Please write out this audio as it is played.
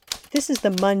This is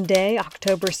the Monday,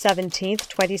 October 17th,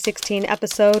 2016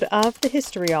 episode of The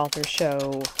History Author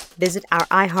Show. Visit our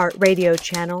iHeartRadio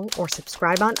channel or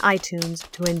subscribe on iTunes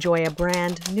to enjoy a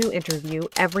brand new interview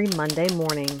every Monday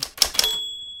morning.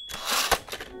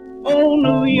 Oh,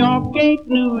 New York ain't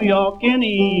New York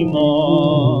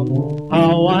anymore.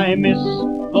 How I miss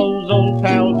those old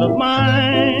pals of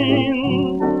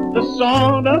mine. The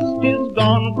sawdust is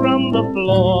gone from the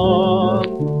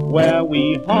floor where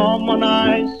we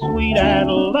harmonize Sweet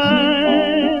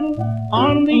Adeline.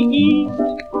 On the east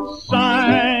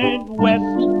side,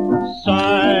 west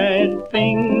side,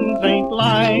 things ain't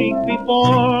like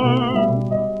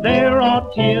before. There are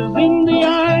tears in the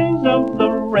eyes of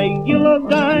the regular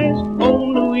guys.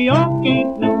 Oh, New York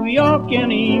ain't New York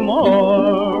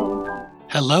anymore.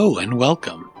 Hello and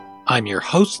welcome. I'm your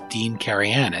host, Dean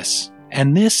Karayanis,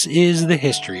 and this is the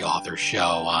History Author Show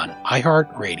on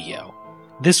iHeartRadio.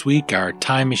 This week, our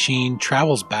time machine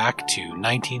travels back to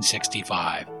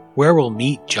 1965, where we'll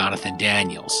meet Jonathan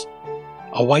Daniels,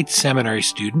 a white seminary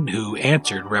student who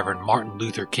answered Reverend Martin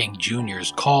Luther King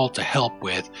Jr.'s call to help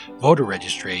with voter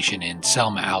registration in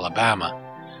Selma, Alabama.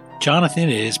 Jonathan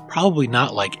is probably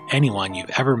not like anyone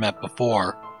you've ever met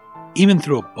before, even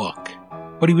through a book,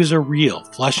 but he was a real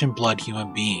flesh and blood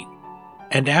human being.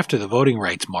 And after the voting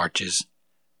rights marches,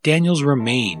 Daniels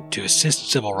remained to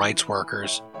assist civil rights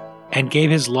workers and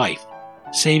gave his life,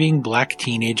 saving black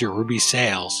teenager Ruby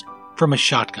Sales from a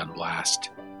shotgun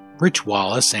blast. Rich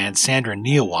Wallace and Sandra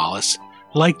Neal Wallace,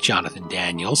 like Jonathan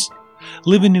Daniels,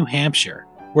 live in New Hampshire,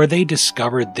 where they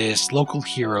discovered this local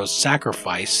hero's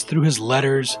sacrifice through his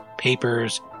letters,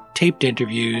 papers, taped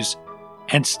interviews,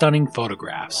 and stunning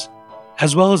photographs,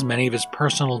 as well as many of his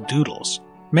personal doodles.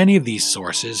 Many of these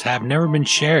sources have never been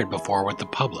shared before with the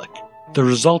public. The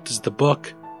result is the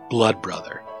book, Blood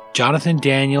Brother, Jonathan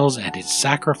Daniels and His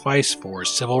Sacrifice for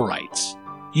Civil Rights.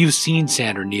 You've seen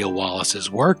Sandra Neal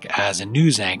Wallace's work as a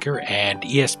news anchor and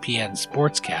ESPN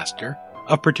sportscaster.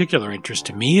 Of particular interest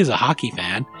to me as a hockey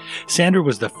fan, Sandra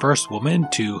was the first woman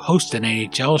to host an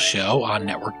NHL show on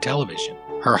network television.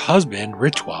 Her husband,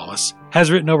 Rich Wallace, has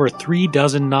written over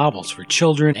 36 novels for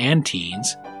children and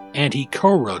teens, and he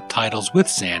co-wrote titles with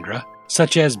Sandra,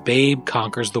 such as Babe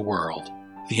Conquers the World.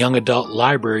 The Young Adult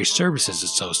Library Services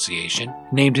Association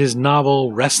named his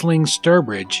novel Wrestling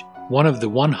Sturbridge one of the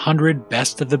 100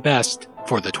 best of the best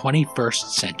for the 21st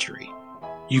century.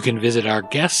 You can visit our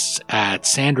guests at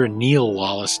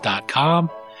sandranealwallace.com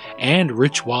and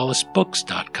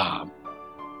richwallacebooks.com.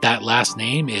 That last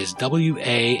name is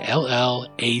Wallace,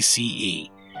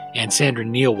 and Sandra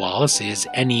Neal Wallace is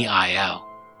Neil.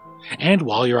 And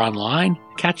while you're online,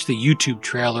 catch the YouTube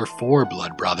trailer for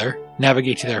Blood Brother,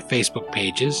 navigate to their Facebook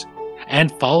pages,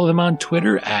 and follow them on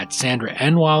Twitter at Sandra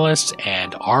N. Wallace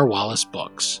and R. Wallace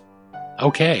Books.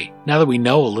 Okay, now that we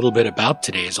know a little bit about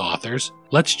today's authors,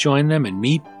 let's join them and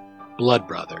meet Blood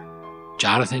Brother,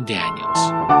 Jonathan Daniels.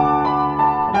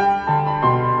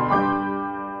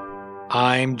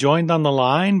 I'm joined on the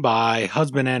line by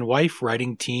husband and wife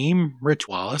writing team Rich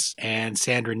Wallace and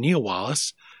Sandra Neal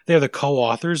Wallace. They're the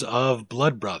co-authors of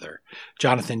Blood Brother,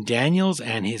 Jonathan Daniels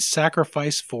and His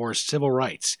Sacrifice for Civil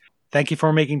Rights. Thank you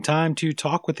for making time to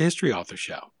talk with the History Author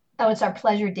Show. Oh, it's our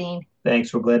pleasure, Dean.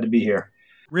 Thanks. We're glad to be here.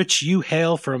 Rich, you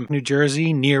hail from New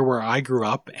Jersey, near where I grew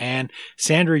up. And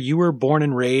Sandra, you were born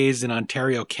and raised in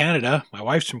Ontario, Canada. My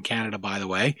wife's from Canada, by the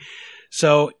way.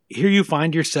 So here you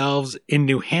find yourselves in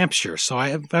New Hampshire. So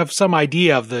I have some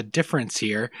idea of the difference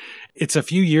here. It's a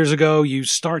few years ago you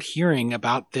start hearing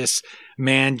about this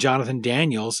man, Jonathan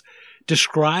Daniels.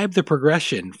 Describe the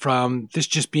progression from this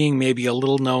just being maybe a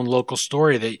little known local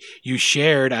story that you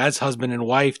shared as husband and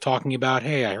wife talking about,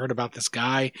 hey, I heard about this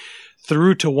guy,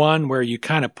 through to one where you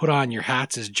kind of put on your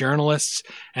hats as journalists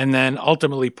and then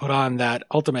ultimately put on that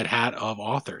ultimate hat of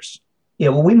authors. Yeah,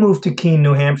 well, we moved to Keene,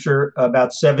 New Hampshire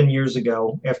about 7 years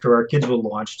ago after our kids were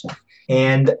launched.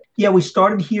 And yeah, we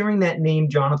started hearing that name,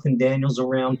 Jonathan Daniels,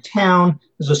 around town.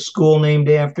 There's a school named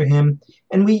after him.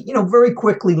 And we, very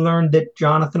quickly learned that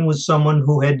Jonathan was someone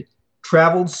who had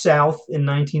traveled south in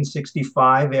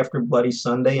 1965 after Bloody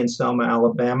Sunday in Selma,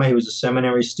 Alabama. He was a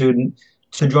seminary student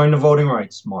to join the voting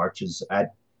rights marches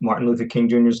at Martin Luther King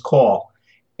Jr.'s call.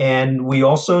 And we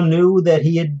also knew that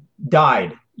he had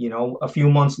died, a few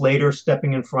months later,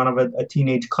 stepping in front of a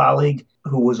teenage colleague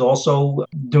who was also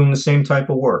doing the same type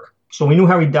of work. So we knew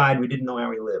how he died. We didn't know how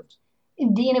he lived.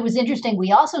 Dean, it was interesting.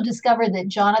 We also discovered that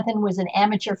Jonathan was an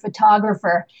amateur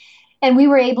photographer, and we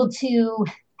were able to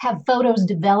have photos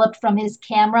developed from his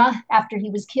camera after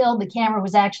he was killed. The camera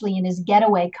was actually in his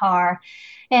getaway car.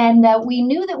 And we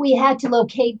knew that we had to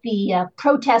locate the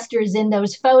protesters in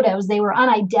those photos. They were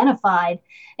unidentified.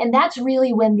 And that's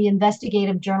really when the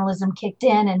investigative journalism kicked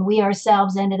in, and we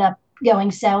ourselves ended up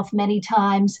going south many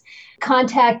times,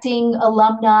 contacting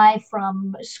alumni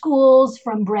from schools,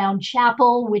 from Brown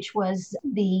Chapel, which was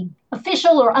the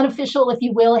official or unofficial, if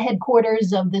you will,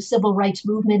 headquarters of the civil rights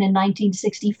movement in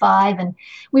 1965. And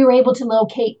we were able to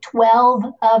locate 12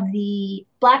 of the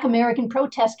Black American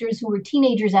protesters who were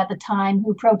teenagers at the time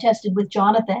who protested with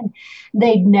Jonathan.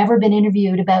 They'd never been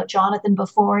interviewed about Jonathan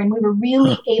before, and we were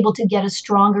really able to get a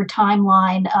stronger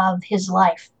timeline of his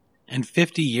life. And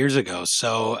 50 years ago.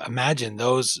 So imagine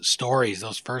those stories,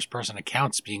 those first-person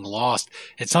accounts being lost.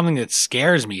 It's something that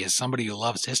scares me as somebody who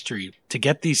loves history, to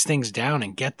get these things down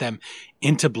and get them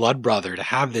into Blood Brother, to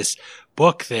have this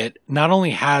book that not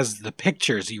only has the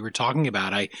pictures you were talking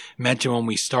about. I mentioned when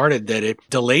we started that it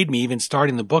delayed me even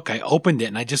starting the book. I opened it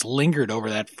and I just lingered over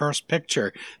that first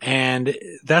picture. And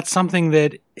that's something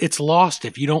that it's lost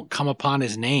if you don't come upon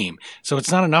his name. So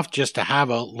it's not enough just to have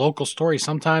a local story.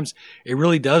 Sometimes it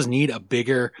really does need a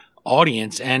bigger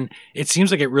audience. And it seems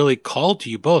like it really called to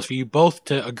you both, for you both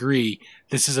to agree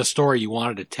this is a story you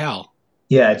wanted to tell.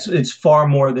 Yeah, it's far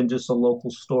more than just a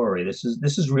local story. This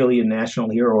is really a national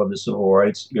hero of the civil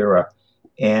rights era.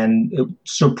 And it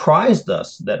surprised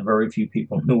us that very few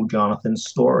people knew Jonathan's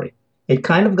story. It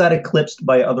kind of got eclipsed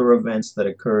by other events that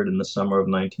occurred in the summer of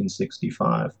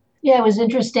 1965. Yeah, it was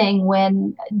interesting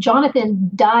when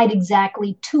Jonathan died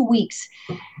exactly 2 weeks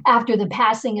after the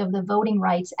passing of the Voting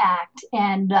Rights Act.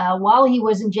 And while he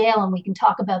was in jail, and we can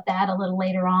talk about that a little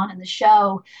later on in the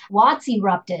show, Watts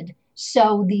erupted.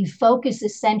 So the focus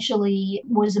essentially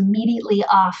was immediately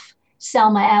off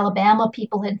Selma, Alabama.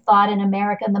 People had thought in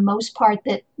America, in the most part,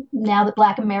 that now that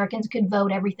Black Americans could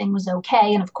vote, everything was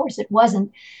okay. And of course it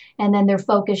wasn't. And then their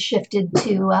focus shifted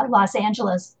to Los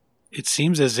Angeles. It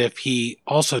seems as if he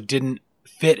also didn't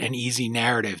fit an easy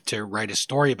narrative to write a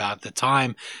story about. At the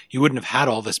time, you wouldn't have had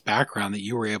all this background that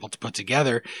you were able to put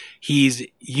together. He's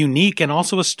unique, and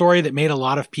also a story that made a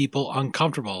lot of people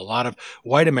uncomfortable, a lot of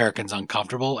white Americans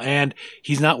uncomfortable, and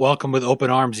he's not welcomed with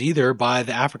open arms either by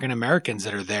the African Americans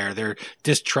that are there. They're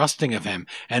distrusting of him.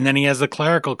 And then he has the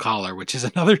clerical collar, which is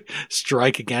another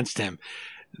strike against him.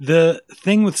 The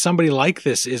thing with somebody like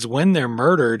this is when they're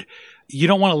murdered, you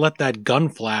don't want to let that gun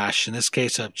flash, in this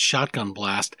case a shotgun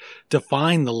blast,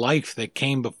 define the life that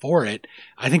came before it.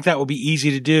 I think that would be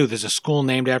easy to do. There's a school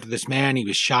named after this man. He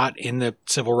was shot in the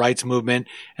civil rights movement,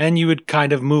 and you would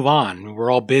kind of move on.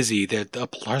 We're all busy. The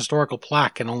historical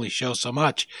plaque can only show so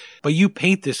much. But you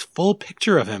paint this full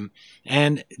picture of him,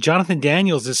 and Jonathan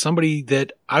Daniels is somebody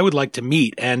that I would like to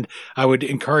meet, and I would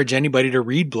encourage anybody to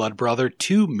read Blood Brother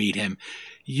to meet him.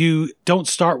 You don't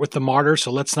start with the martyr,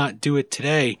 so let's not do it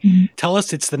today. Mm-hmm. Tell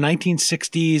us, it's the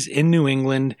 1960s in New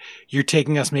England. You're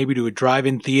taking us maybe to a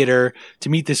drive-in theater to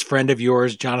meet this friend of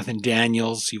yours, Jonathan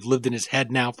Daniels. You've lived in his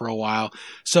head now for a while.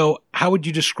 So how would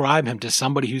you describe him to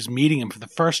somebody who's meeting him for the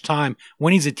first time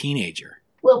when he's a teenager?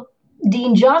 Well,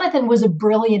 Dean, Jonathan was a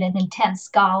brilliant and intense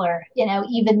scholar,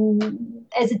 even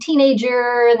as a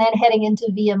teenager and then heading into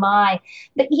VMI.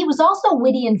 But he was also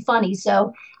witty and funny.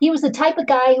 So he was the type of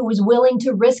guy who was willing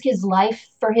to risk his life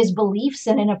for his beliefs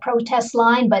and in a protest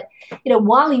line. But,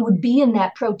 while he would be in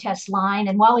that protest line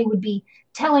and while he would be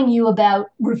telling you about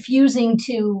refusing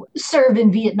to serve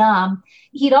in Vietnam,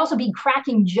 he'd also be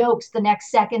cracking jokes the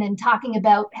next second and talking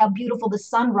about how beautiful the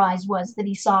sunrise was that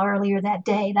he saw earlier that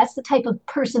day. That's the type of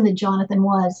person that Jonathan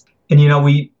was. And,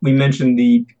 we mentioned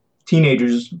the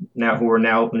teenagers now who are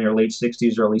now in their late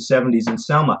 60s, early 70s in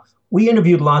Selma. We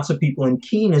interviewed lots of people in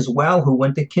Keene as well who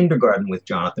went to kindergarten with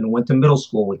Jonathan, who went to middle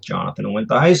school with Jonathan, who went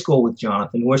to high school with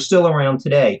Jonathan, who are still around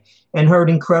today, and heard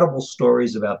incredible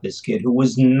stories about this kid who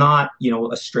was not,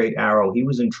 a straight arrow. He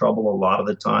was in trouble a lot of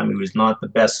the time. He was not the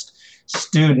best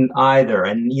student either.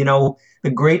 And, the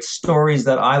great stories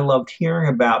that I loved hearing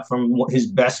about from his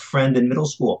best friend in middle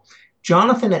school.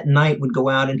 Jonathan at night would go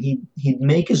out and he'd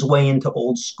make his way into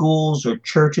old schools or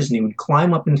churches, and he would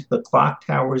climb up into the clock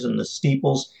towers and the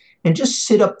steeples and just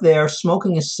sit up there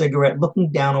smoking a cigarette,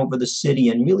 looking down over the city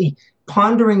and really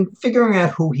pondering, figuring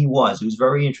out who he was. He was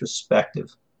very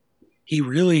introspective. He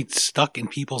really stuck in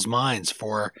people's minds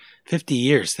for 50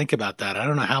 years. Think about that. I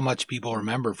don't know how much people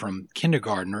remember from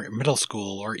kindergarten or middle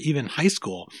school or even high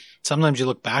school. sometimes you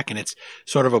look back and it's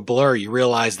sort of a blur. You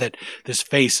realize that this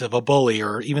face of a bully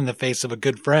or even the face of a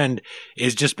good friend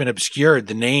has just been obscured,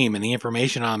 the name and the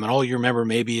information on them, and all you remember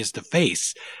maybe is the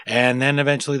face. And then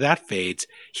eventually that fades.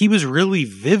 He was really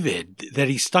vivid, that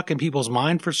he stuck in people's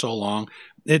mind for so long,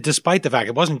 despite the fact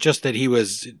it wasn't just that he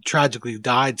was tragically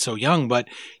died so young, but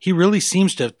he really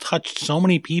seems to have touched so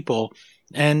many people.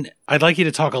 And I'd like you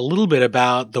to talk a little bit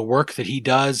about the work that he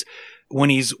does when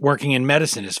he's working in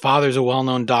medicine. His father's a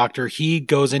well-known doctor. He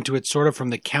goes into it sort of from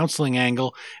the counseling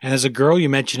angle. And there's a girl you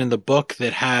mentioned in the book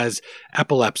that has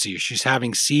epilepsy. She's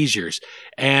having seizures.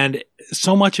 And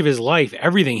so much of his life,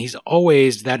 everything, he's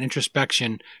always that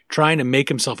introspection, trying to make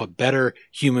himself a better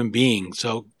human being.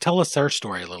 So tell us our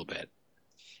story a little bit.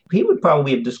 He would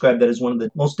probably have described that as one of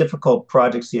the most difficult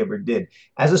projects he ever did.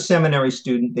 As a seminary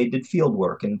student, they did field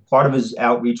work, and part of his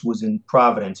outreach was in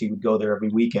Providence. He would go there every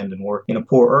weekend and work in a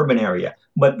poor urban area.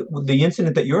 But the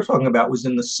incident that you're talking about was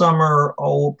in the summer,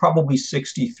 probably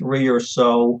 63 or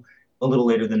so, a little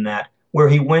later than that, where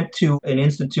he went to an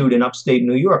institute in upstate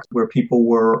New York where people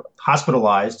were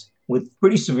hospitalized with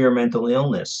pretty severe mental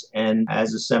illness. And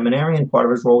as a seminarian, part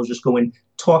of his role was just go in,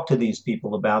 talk to these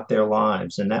people about their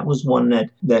lives. And that was one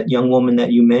that young woman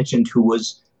that you mentioned who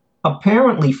was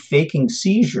apparently faking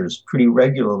seizures pretty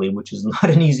regularly, which is not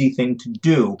an easy thing to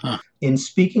do. In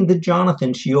speaking to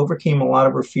Jonathan, she overcame a lot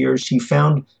of her fears. She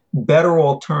found better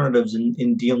alternatives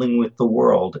in dealing with the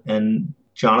world. And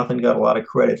Jonathan got a lot of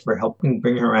credit for helping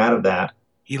bring her out of that.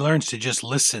 He learns to just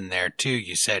listen there, too.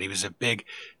 You said he was a big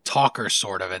talker,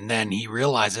 sort of. And then he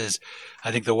realizes,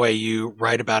 I think the way you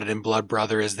write about it in Blood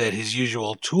Brother is that his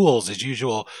usual tools, his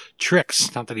usual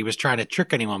tricks, not that he was trying to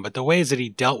trick anyone, but the ways that he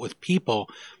dealt with people,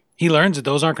 he learns that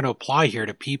those aren't going to apply here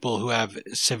to people who have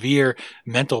severe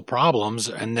mental problems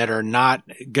and that are not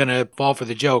going to fall for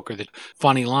the joke or the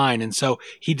funny line. And so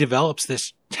he develops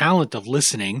this talent of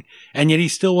listening, and yet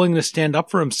he's still willing to stand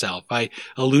up for himself. I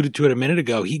alluded to it a minute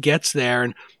ago. He gets there,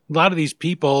 and a lot of these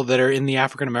people that are in the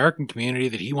African-American community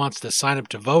that he wants to sign up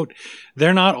to vote,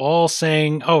 they're not all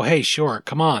saying, oh, hey, sure,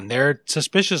 come on. They're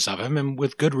suspicious of him, and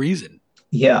with good reason.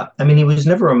 Yeah. I mean, he was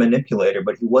never a manipulator,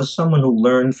 but he was someone who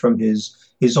learned from his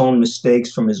own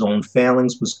mistakes, from his own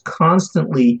failings, was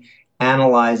constantly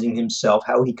analyzing himself,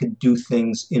 how he could do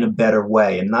things in a better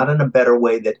way, and not in a better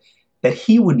way that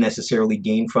he would necessarily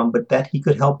gain from, but that he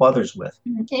could help others with.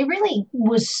 It really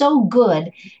was so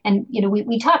good. And, you know,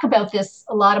 we talk about this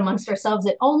a lot amongst ourselves,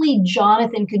 that only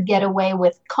Jonathan could get away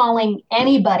with calling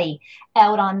anybody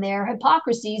out on their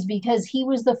hypocrisies, because he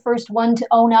was the first one to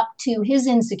own up to his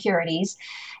insecurities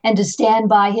and to stand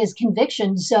by his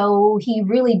convictions. So he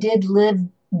really did live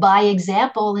by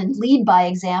example and lead by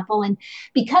example. And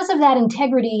because of that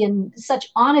integrity and such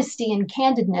honesty and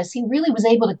candidness, he really was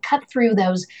able to cut through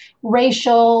those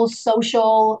racial,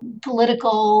 social,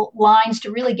 political lines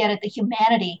to really get at the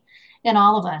humanity in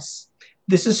all of us.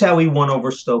 This is how he won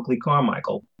over Stokely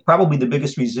Carmichael. Probably the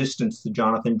biggest resistance to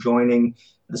Jonathan joining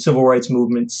the civil rights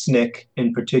movement, SNCC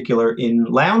in particular, in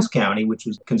Lowndes County, which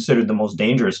was considered the most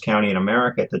dangerous county in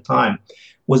America at the time,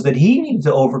 was that he needed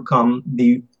to overcome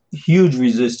the huge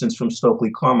resistance from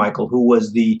Stokely Carmichael, who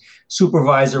was the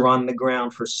supervisor on the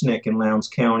ground for SNCC in Lowndes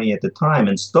County at the time.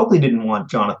 And Stokely didn't want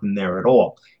Jonathan there at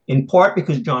all, in part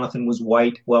because Jonathan was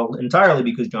white. Well, entirely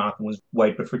because Jonathan was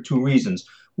white, but for two reasons.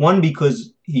 One,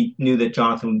 because he knew that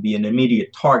Jonathan would be an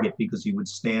immediate target because he would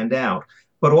stand out.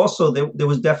 But also there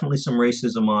was definitely some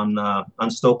racism on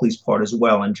Stokely's part as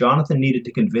well. And Jonathan needed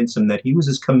to convince him that he was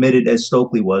as committed as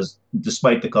Stokely was,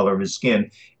 despite the color of his skin.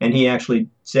 And he actually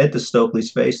said to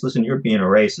Stokely's face, listen, you're being a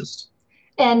racist.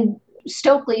 And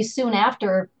Stokely soon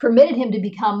after permitted him to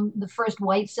become the first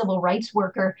white civil rights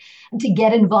worker to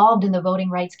get involved in the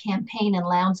voting rights campaign in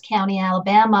Lowndes County,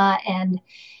 Alabama. And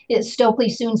Stokely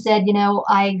soon said, you know,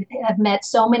 I have met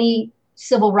so many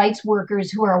civil rights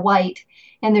workers who are white,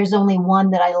 and there's only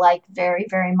one that I like very,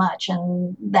 very much,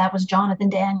 and that was Jonathan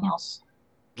Daniels.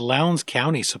 Lowndes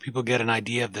County, so people get an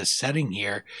idea of the setting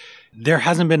here, there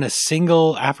hasn't been a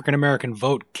single African-American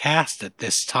vote cast at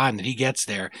this time that he gets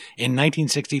there in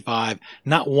 1965,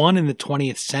 not one in the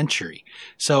 20th century.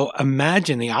 So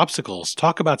imagine the obstacles.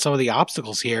 Talk about some of the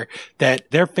obstacles here that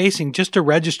they're facing just to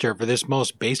register for this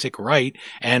most basic right,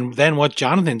 and then what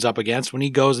Jonathan's up against when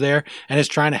he goes there and is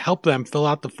trying to help them fill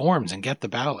out the forms and get the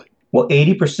ballot. Well,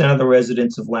 80% of the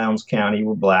residents of Lowndes County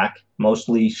were black,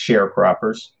 mostly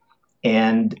sharecroppers.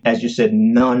 And as you said,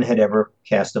 none had ever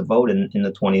cast a vote in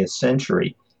the 20th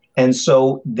century. And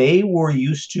so they were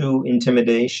used to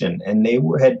intimidation, and they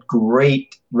had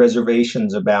great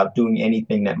reservations about doing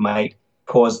anything that might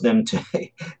cause them to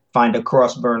find a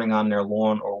cross burning on their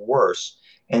lawn or worse.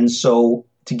 And so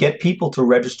to get people to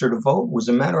register to vote was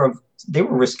a matter of they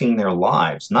were risking their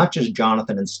lives, not just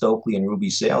Jonathan and Stokely and Ruby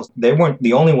Sales. They weren't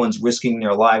the only ones risking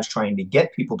their lives trying to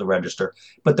get people to register,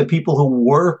 but the people who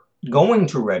were going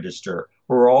to register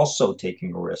were also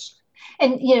taking a risk.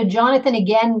 And, Jonathan,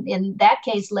 again, in that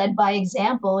case, led by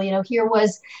example. Here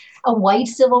was a white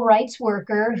civil rights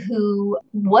worker who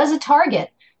was a target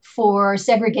for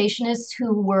segregationists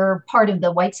who were part of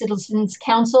the White Citizens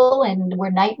Council and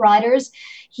were night riders.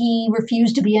 He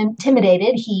refused to be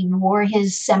intimidated. He wore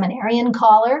his seminarian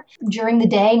collar during the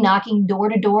day, knocking door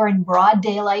to door in broad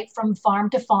daylight from farm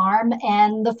to farm.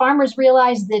 And the farmers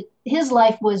realized that his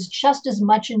life was just as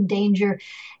much in danger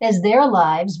as their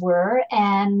lives were,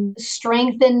 and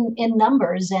strength in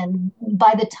numbers. And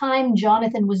by the time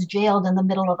Jonathan was jailed in the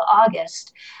middle of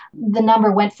August, the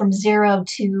number went from 0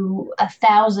 to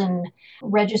 1,000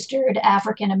 registered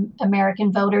African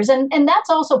American voters. And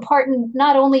that's also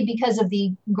not only because of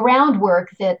the groundwork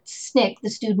that SNCC, the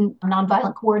Student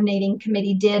Nonviolent Coordinating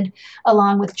Committee, did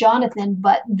along with Jonathan,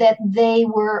 but that they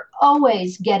were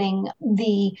always getting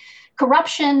the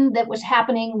corruption that was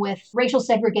happening with racial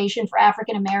segregation for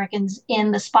African Americans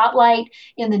in the spotlight,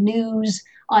 in the news,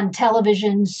 on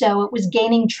television. So it was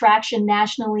gaining traction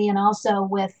nationally and also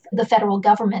with the federal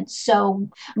government. So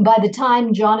by the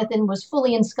time Jonathan was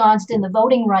fully ensconced in the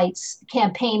voting rights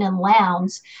campaign in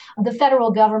Lowndes, the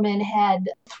federal government had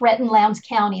threatened Lowndes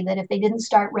County that if they didn't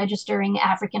start registering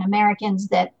African Americans,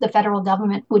 that the federal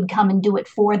government would come and do it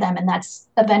for them. And that's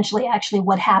eventually actually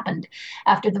what happened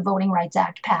after the Voting Rights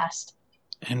Act passed.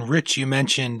 And Rich, you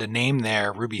mentioned a name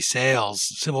there, Ruby Sales,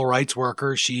 civil rights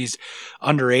worker. She's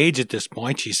underage at this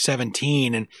point. She's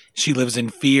 17, and she lives in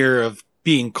fear of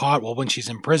being caught. Well, when she's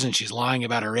in prison, she's lying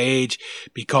about her age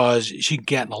because she can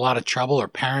get in a lot of trouble. Her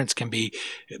parents can be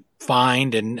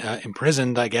fined and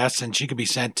imprisoned, I guess, and she could be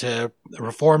sent to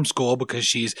reform school because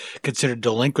she's considered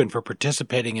delinquent for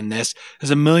participating in this. There's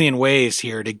a million ways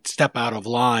here to step out of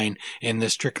line in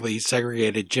the strictly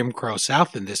segregated Jim Crow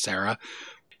South in this era.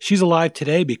 She's alive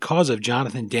today because of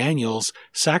Jonathan Daniels'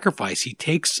 sacrifice. He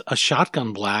takes a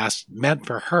shotgun blast meant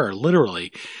for her,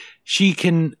 literally. She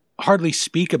can hardly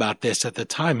speak about this at the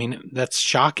time. I mean, that's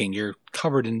shocking. You're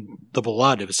covered in the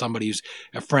blood of somebody who's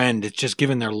a friend. It's just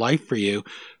given their life for you.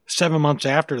 7 months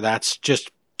after, that's just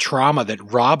trauma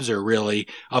that robs her, really,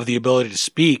 of the ability to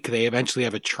speak. They eventually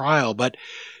have a trial, but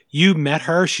you met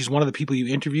her. She's one of the people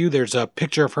you interview. There's a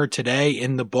picture of her today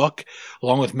in the book,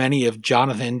 along with many of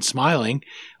Jonathan smiling.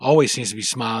 Always seems to be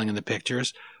smiling in the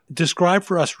pictures. Describe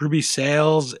for us Ruby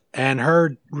Sales and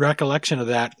her recollection of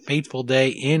that fateful day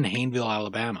in Hayneville,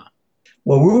 Alabama.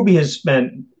 Well, Ruby has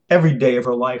spent every day of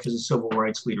her life as a civil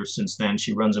rights leader since then.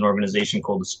 She runs an organization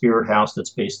called the Spirit House that's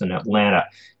based in Atlanta,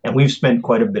 and we've spent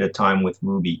quite a bit of time with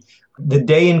Ruby. The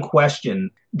day in question,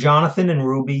 Jonathan and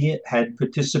Ruby had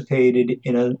participated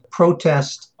in a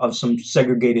protest of some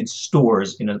segregated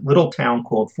stores in a little town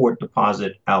called Fort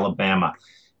Deposit, Alabama.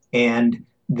 And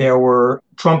there were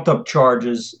trumped-up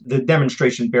charges. The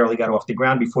demonstration barely got off the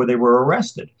ground before they were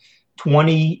arrested.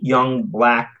 20 young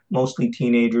black, mostly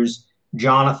teenagers,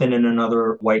 Jonathan and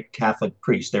another white Catholic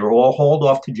priest. They were all hauled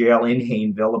off to jail in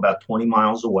Hayneville, about 20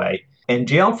 miles away, and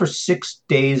jailed for 6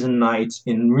 days and nights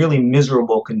in really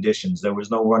miserable conditions. There was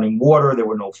no running water. There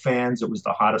were no fans. It was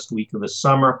the hottest week of the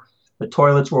summer. The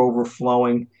toilets were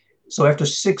overflowing. So after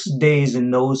 6 days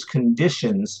in those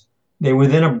conditions, they were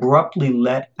then abruptly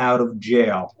let out of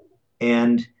jail.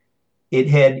 And it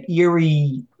had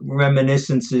eerie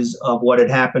reminiscences of what had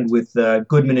happened with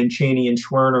Goodman and Cheney and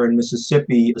Schwerner in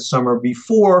Mississippi the summer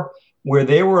before, where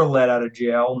they were let out of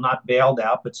jail, not bailed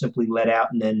out, but simply let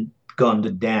out and then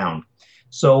gunned down.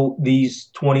 So these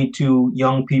 22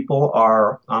 young people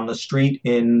are on the street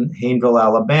in Hayneville,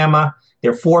 Alabama.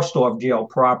 They're forced off jail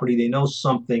property. They know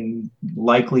something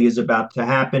likely is about to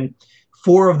happen.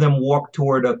 4 of them walk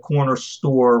toward a corner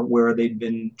store where they'd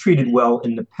been treated well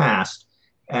in the past.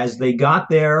 As they got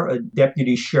there, a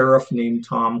deputy sheriff named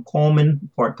Tom Coleman,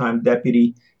 part-time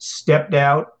deputy, stepped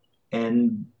out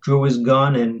and drew his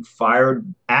gun and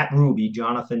fired at Ruby.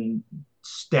 Jonathan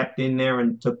stepped in there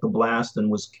and took the blast and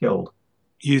was killed.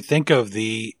 You think of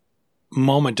the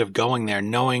moment of going there,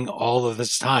 knowing all of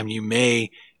this time you may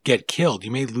get killed.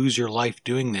 You may lose your life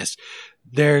doing this.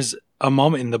 There's a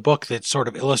moment in the book that sort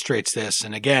of illustrates this.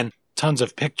 And again, tons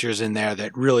of pictures in there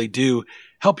that really do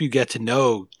help you get to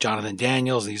know Jonathan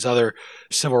Daniels, these other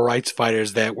civil rights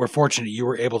fighters that we're fortunate you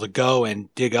were able to go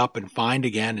and dig up and find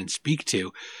again and speak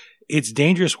to. It's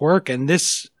dangerous work, and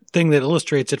this thing that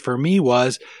illustrates it for me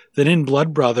was that in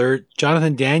Blood Brother,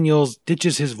 Jonathan Daniels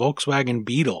ditches his Volkswagen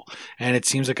Beetle. And it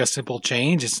seems like a simple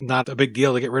change. It's not a big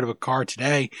deal to get rid of a car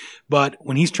today. But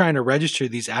when he's trying to register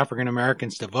these African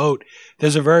Americans to vote,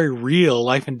 there's a very real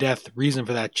life and death reason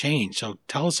for that change. So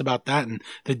tell us about that and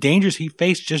the dangers he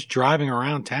faced just driving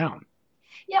around town.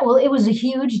 Yeah, well, it was a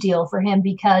huge deal for him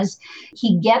because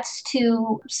he gets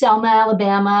to Selma,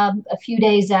 Alabama a few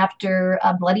days after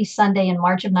Bloody Sunday in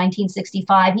March of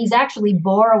 1965. He's actually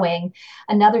borrowing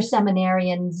another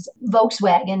seminarian's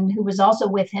Volkswagen, who was also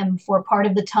with him for part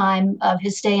of the time of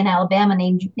his stay in Alabama,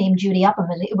 named Judy Upham.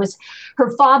 It was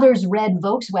her father's red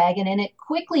Volkswagen, and it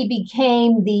quickly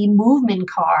became the movement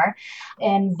car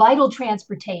and vital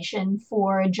transportation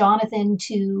for Jonathan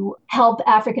to help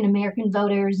African American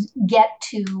voters get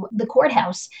to the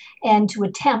courthouse and to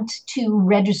attempt to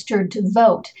register to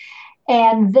vote.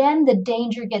 And then the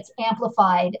danger gets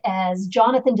amplified as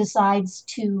Jonathan decides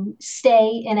to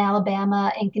stay in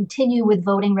Alabama and continue with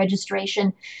voting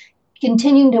registration,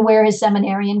 continuing to wear his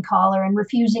seminarian collar and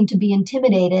refusing to be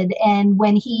intimidated. And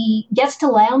when he gets to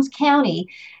Lowndes County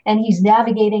and he's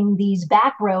navigating these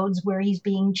back roads where he's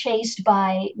being chased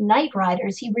by night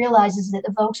riders, he realizes that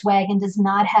the Volkswagen does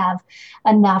not have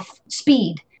enough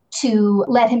speed to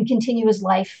let him continue his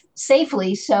life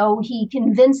safely. So he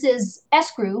convinces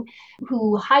Escrew,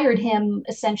 who hired him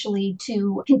essentially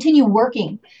to continue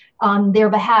working on their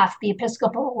behalf, the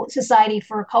Episcopal Society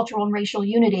for Cultural and Racial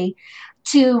Unity,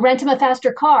 to rent him a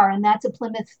faster car, and that's a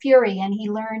Plymouth Fury. And he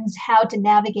learns how to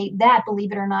navigate that,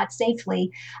 believe it or not,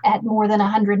 safely at more than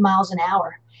 100 miles an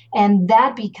hour. And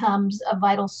that becomes a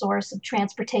vital source of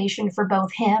transportation for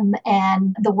both him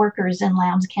and the workers in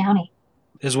Lowndes County.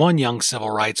 There's one young civil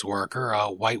rights worker,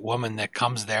 a white woman that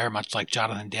comes there, much like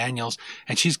Jonathan Daniels,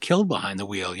 and she's killed behind the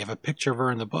wheel. You have a picture of her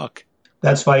in the book.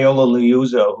 That's Viola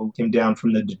Liuzzo, who came down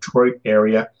from the Detroit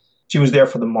area. She was there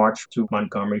for the march to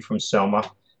Montgomery from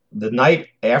Selma. The night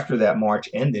after that march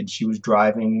ended, she was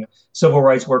driving civil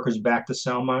rights workers back to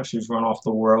Selma. She was run off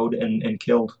the road and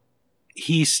killed.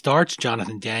 He starts,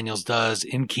 Jonathan Daniels does,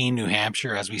 in Keene, New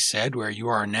Hampshire, as we said, where you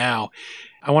are now.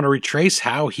 I want to retrace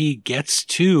how he gets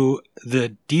to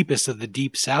the deepest of the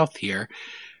deep South here.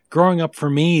 Growing up for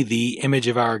me, the image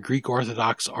of our Greek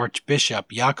Orthodox Archbishop,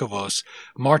 Iakovos,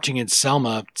 marching in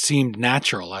Selma seemed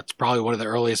natural. That's probably one of the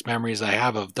earliest memories I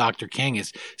have of Dr. King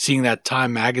is seeing that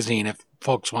Time magazine. If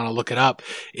folks want to look it up,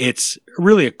 it's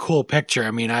really a cool picture.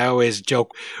 I mean, I always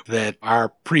joke that our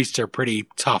priests are pretty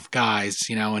tough guys,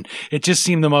 and it just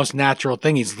seemed the most natural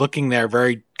thing. He's looking there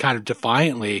very kind of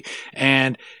defiantly.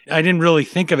 And I didn't really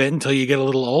think of it until you get a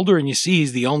little older and you see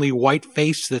he's the only white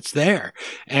face that's there.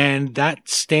 And that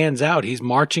stands out. He's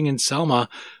marching in Selma,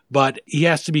 but he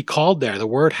has to be called there. The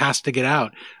word has to get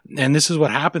out. And this is what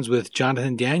happens with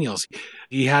Jonathan Daniels.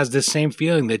 He has this same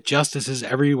feeling that justice is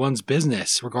everyone's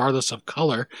business, regardless of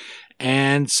color.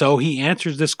 And so he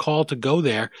answers this call to go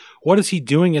there. What is he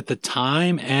doing at the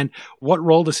time? And what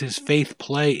role does his faith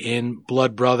play in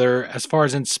Blood Brother as far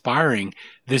as inspiring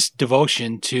this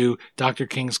devotion to Dr.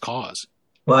 King's cause?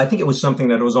 Well, I think it was something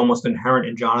that was almost inherent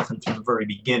in Jonathan from the very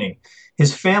beginning.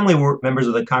 His family were members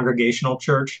of the Congregational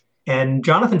Church, and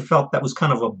Jonathan felt that was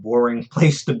kind of a boring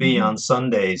place to be on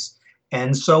Sundays.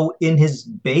 And so in his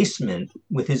basement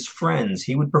with his friends,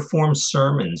 he would perform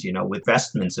sermons, with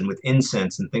vestments and with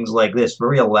incense and things like this,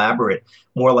 very elaborate,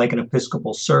 more like an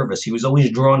Episcopal service. He was always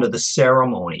drawn to the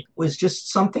ceremony. It was just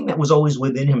something that was always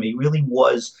within him. He really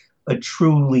was a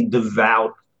truly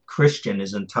devout Christian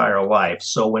his entire life.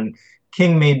 So when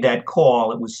King made that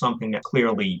call, it was something that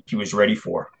clearly he was ready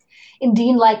for.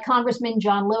 Indeed, like Congressman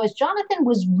John Lewis, Jonathan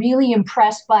was really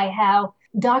impressed by how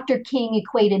Dr. King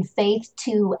equated faith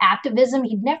to activism.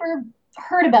 He'd never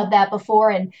heard about that before,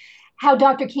 and how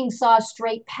Dr. King saw a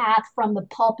straight path from the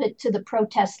pulpit to the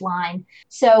protest line.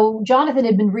 So Jonathan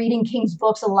had been reading King's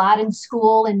books a lot in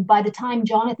school, and by the time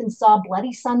Jonathan saw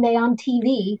Bloody Sunday on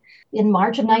TV in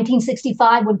March of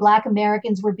 1965, when Black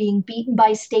Americans were being beaten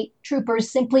by state troopers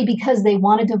simply because they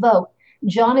wanted to vote,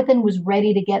 Jonathan was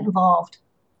ready to get involved.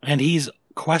 And he's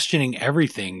questioning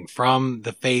everything from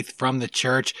the faith, from the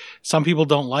church. Some people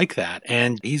don't like that.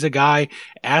 And he's a guy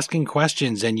asking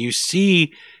questions, and you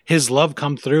see his love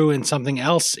come through in something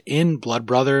else in Blood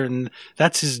Brother, and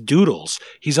that's his doodles.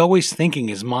 He's always thinking,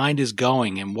 his mind is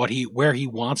going and where he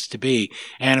wants to be.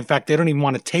 And in fact, they don't even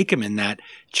want to take him in that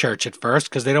church at first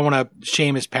because they don't want to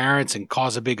shame his parents and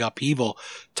cause a big upheaval.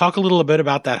 Talk a little bit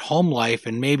about that home life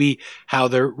and maybe how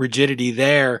the rigidity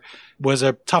there was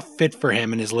a tough fit for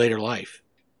him in his later life.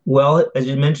 Well, as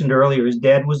you mentioned earlier, his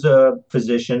dad was a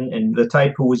physician and the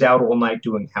type who was out all night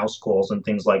doing house calls and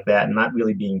things like that and not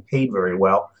really being paid very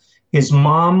well. His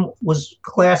mom was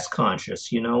class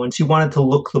conscious, and she wanted to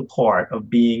look the part of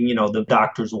being, the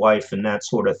doctor's wife and that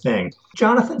sort of thing.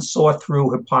 Jonathan saw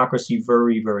through hypocrisy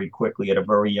very, very quickly at a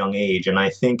very young age. And I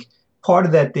think part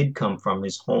of that did come from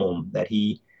his home, that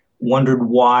he wondered,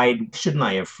 why shouldn't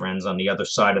I have friends on the other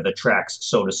side of the tracks,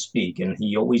 so to speak? And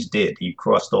he always did. He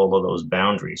crossed all of those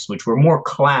boundaries, which were more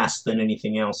class than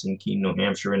anything else in Keene, New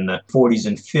Hampshire in the 40s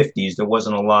and 50s. There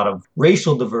wasn't a lot of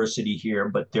racial diversity here,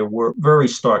 but there were very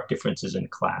stark differences in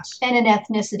class. And in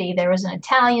ethnicity. There was an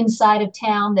Italian side of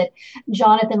town that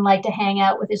Jonathan liked to hang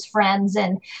out with his friends.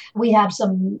 And we have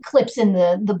some clips in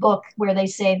the book where they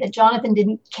say that Jonathan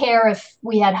didn't care if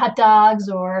we had hot dogs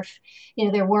or if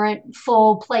there weren't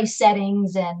full place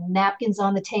settings and napkins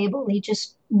on the table. He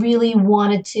just really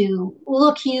wanted to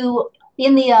look you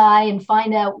in the eye and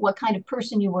find out what kind of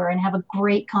person you were and have a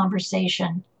great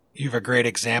conversation. You have a great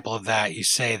example of that. You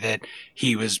say that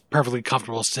he was perfectly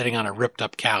comfortable sitting on a ripped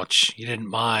up couch. He didn't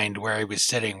mind where he was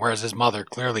sitting, whereas his mother,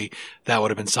 clearly that would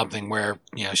have been something where,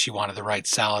 she wanted the right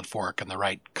salad fork and the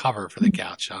right cover for the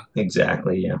couch, huh?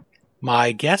 Exactly, yeah.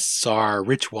 My guests are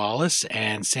Rich Wallace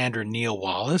and Sandra Neal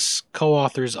Wallace,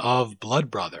 co-authors of Blood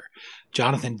Brother,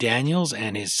 Jonathan Daniels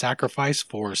and His Sacrifice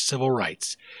for Civil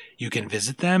Rights. You can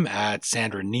visit them at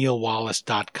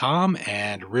sandranealwallace.com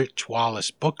and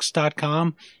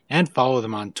richwallacebooks.com and follow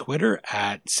them on Twitter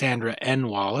at Sandra N.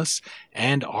 Wallace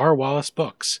and R. Wallace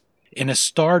Books. In a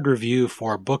starred review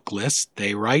for Booklist,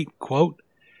 they write, quote,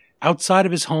 "Outside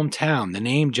of his hometown, the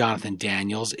name Jonathan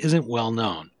Daniels isn't well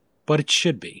known, but it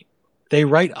should be. They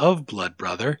write of Blood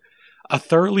Brother, a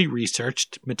thoroughly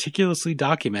researched, meticulously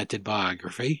documented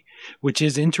biography, which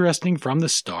is interesting from the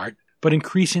start, but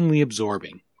increasingly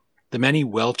absorbing. The many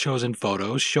well-chosen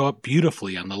photos show up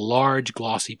beautifully on the large,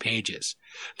 glossy pages.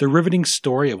 The riveting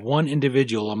story of one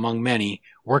individual among many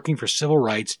working for civil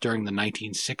rights during the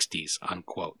 1960s,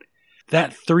 unquote."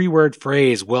 That three-word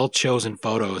phrase, well-chosen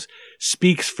photos,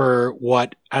 speaks for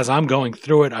what, as I'm going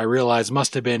through it, I realize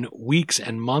must have been weeks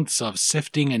and months of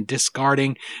sifting and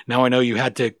discarding. Now I know you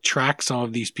had to track some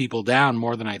of these people down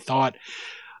more than I thought.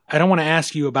 I don't want to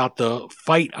ask you about the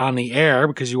fight on the air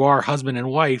because you are husband and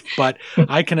wife, but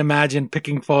I can imagine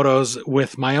picking photos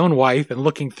with my own wife and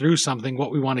looking through something,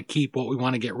 what we want to keep, what we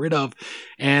want to get rid of.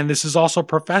 And this is also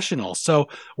professional. So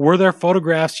were there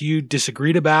photographs you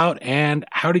disagreed about, and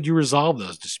how did you resolve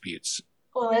those disputes?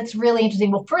 Well, that's really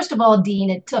interesting. Well, first of all, Dean,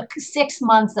 it took 6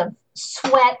 months of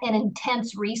sweat and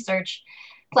intense research,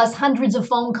 plus hundreds of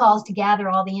phone calls to gather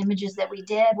all the images that we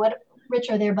did. Rich,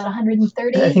 are there about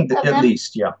 130 I think of them? At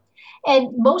least, yeah. And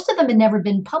most of them had never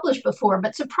been published before,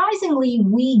 but surprisingly,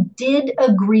 we did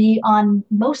agree on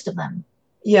most of them.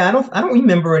 Yeah, I don't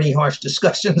remember any harsh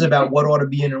discussions about what ought to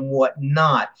be in and what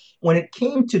not. When it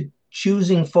came to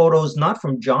choosing photos, not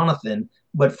from Jonathan,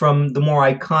 but from the more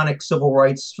iconic civil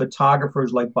rights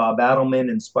photographers like Bob Adelman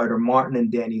and Spider Martin and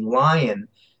Danny Lyon,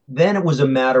 then it was a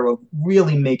matter of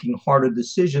really making harder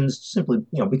decisions, simply,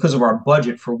 because of our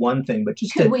budget for one thing, but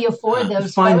just could we afford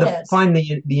those find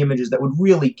the images that would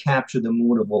really capture the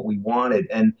mood of what we wanted.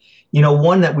 And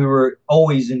one that we were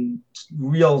always in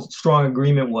real strong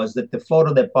agreement was that the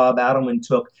photo that Bob Adelman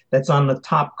took, that's on the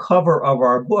top cover of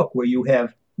our book, where you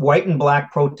have white and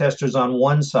black protesters on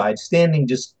one side, standing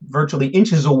just virtually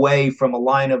inches away from a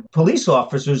line of police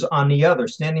officers on the other,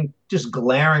 standing just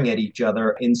glaring at each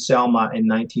other in Selma in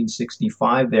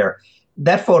 1965 there.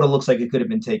 That photo looks like it could have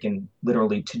been taken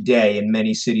literally today in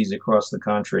many cities across the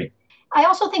country. I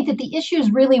also think that the issues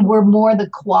really were more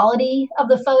the quality of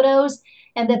the photos,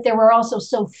 and that there were also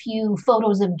so few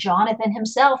photos of Jonathan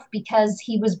himself because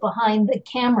he was behind the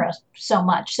camera so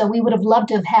much. So we would have loved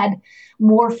to have had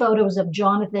more photos of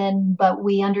Jonathan, but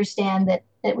we understand that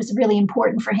it was really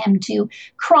important for him to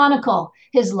chronicle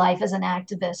his life as an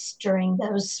activist during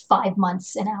those 5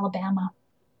 months in Alabama.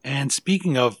 And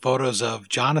speaking of photos of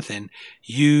Jonathan,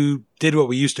 you did what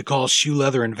we used to call shoe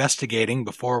leather investigating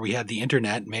before we had the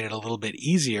internet, made it a little bit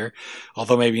easier,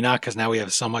 although maybe not because now we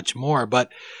have so much more.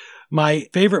 But my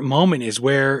favorite moment is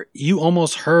where you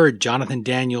almost heard Jonathan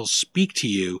Daniels speak to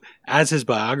you as his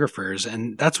biographers,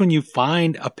 and that's when you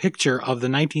find a picture of the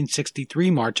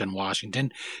 1963 March on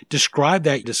Washington. Describe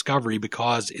that discovery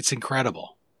because it's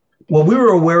incredible. Well, we were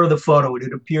aware of the photo. It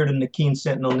had appeared in the Keene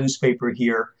Sentinel newspaper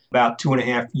here about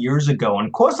 2.5 years ago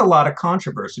and caused a lot of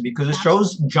controversy because it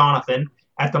shows Jonathan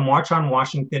at the March on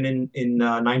Washington in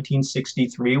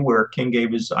 1963, where King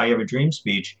gave his I Have a Dream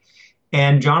speech.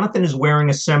 And Jonathan is wearing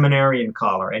a seminarian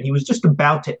collar, and he was just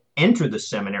about to enter the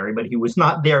seminary, but he was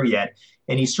not there yet.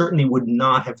 And he certainly would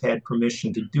not have had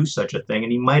permission to do such a thing.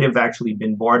 And he might have actually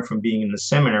been barred from being in the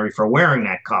seminary for wearing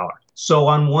that collar. So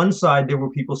on one side, there were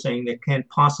people saying that can't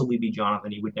possibly be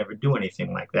Jonathan. He would never do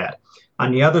anything like that.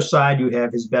 On the other side, you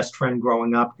have his best friend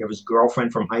growing up. You have his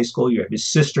girlfriend from high school. You have his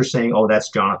sister saying, oh,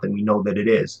 that's Jonathan. We know that it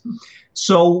is.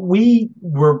 So we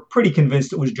were pretty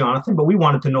convinced it was Jonathan, but we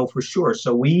wanted to know for sure.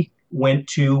 So we went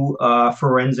to a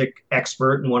forensic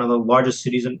expert in one of the largest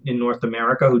cities in North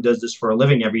America who does this for a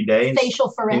living every day. Facial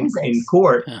forensics. In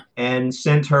court, and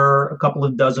sent her a couple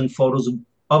of dozen photos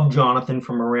of Jonathan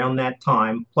from around that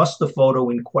time, plus the photo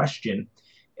in question.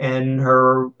 And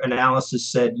her analysis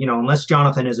said, unless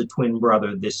Jonathan has a twin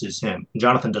brother, this is him.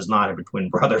 Jonathan does not have a twin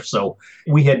brother. So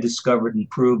we had discovered and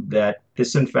proved that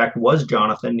this, in fact, was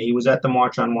Jonathan. He was at the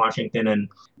March on Washington and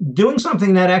doing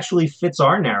something that actually fits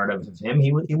our narrative of him.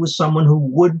 He was someone who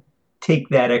would take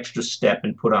that extra step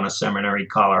and put on a seminary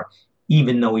collar,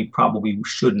 even though he probably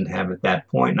shouldn't have at that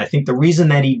point. And I think the reason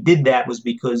that he did that was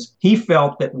because he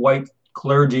felt that white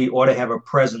clergy ought to have a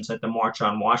presence at the March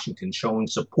on Washington, showing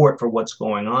support for what's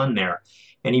going on there.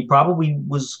 And he probably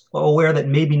was aware that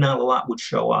maybe not a lot would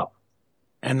show up.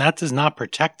 And that does not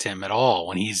protect him at all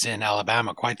when he's in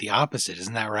Alabama. Quite the opposite.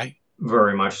 Isn't that right?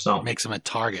 Very much so. It makes him a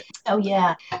target. Oh,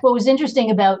 yeah. What was interesting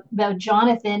about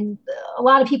Jonathan, a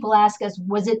lot of people ask us,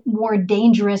 was it more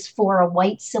dangerous for a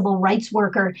white civil rights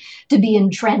worker to be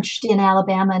entrenched in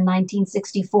Alabama in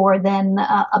 1964 than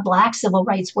a black civil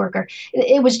rights worker?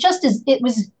 It was just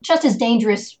as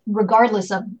dangerous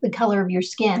regardless of the color of your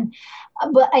skin.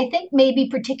 But I think maybe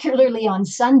particularly on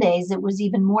Sundays, it was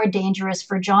even more dangerous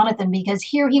for Jonathan because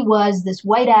here he was, this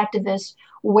white activist,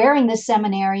 wearing the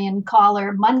seminarian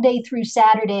collar Monday through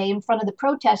Saturday in front of the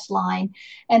protest line,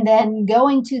 and then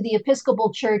going to the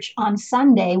Episcopal Church on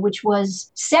Sunday, which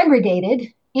was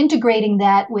segregated, integrating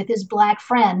that with his black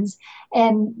friends,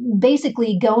 and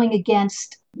basically going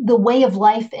against the way of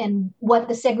life and what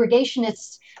the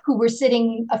segregationists who were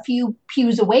sitting a few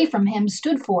pews away from him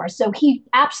stood for. So he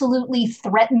absolutely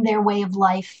threatened their way of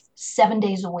life 7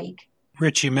 days a week.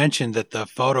 Rich, you mentioned that the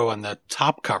photo on the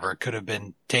top cover could have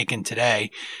been taken today,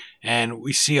 and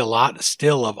we see a lot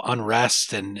still of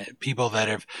unrest and people that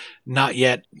have not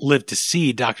yet lived to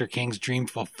see Dr. King's dream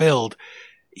fulfilled.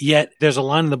 Yet there's a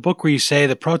line in the book where you say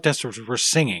the protesters were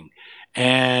singing.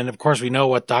 And of course, we know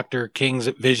what Dr. King's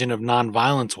vision of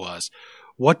nonviolence was.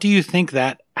 What do you think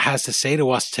that has to say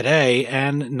to us today,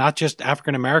 and not just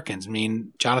African Americans? I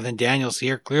mean, Jonathan Daniels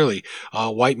here, clearly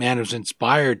a white man who's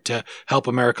inspired to help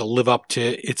America live up to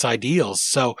its ideals.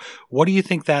 So what do you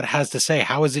think that has to say?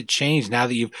 How has it changed now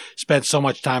that you've spent so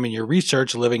much time in your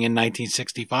research living in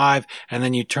 1965, and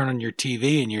then you turn on your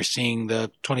TV and you're seeing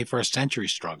the 21st century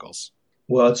struggles?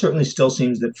 Well, it certainly still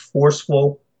seems that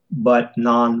forceful but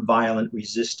nonviolent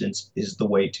resistance is the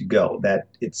way to go. That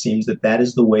it seems that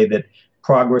is the way that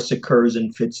progress occurs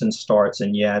in fits and starts.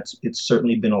 And yeah, it's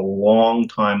certainly been a long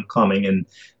time coming. And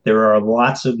there are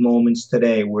lots of moments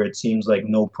today where it seems like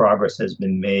no progress has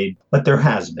been made, but there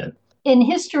has been. In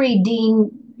history, Dean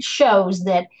shows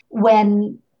that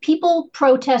when people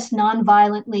protest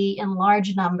nonviolently in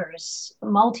large numbers,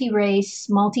 multi-race,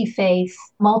 multi-faith,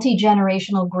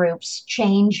 multi-generational groups,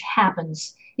 change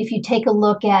happens. If you take a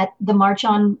look at the March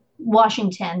on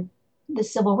Washington, the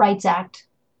Civil Rights Act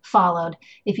followed.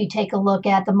 If you take a look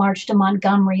at the March to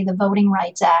Montgomery, the Voting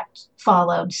Rights Act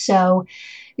followed. So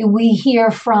we hear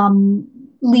from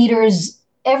leaders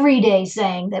every day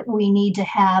saying that we need to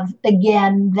have,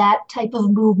 again, that type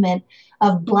of movement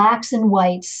of blacks and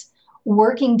whites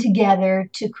working together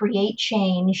to create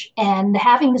change and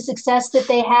having the success that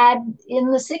they had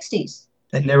in the 60s.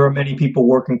 And there are many people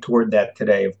working toward that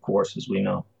today, of course, as we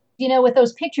know. You know, with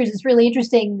those pictures, it's really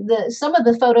interesting. Some of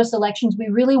the photo selections, we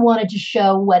really wanted to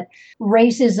show what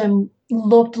racism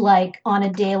looked like on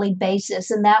a daily basis.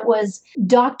 And that was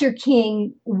Dr.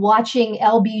 King watching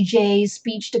LBJ's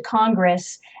speech to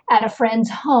Congress at a friend's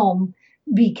home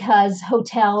because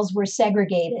hotels were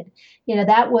segregated. You know,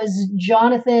 that was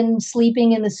Jonathan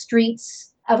sleeping in the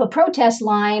streets of a protest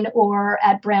line or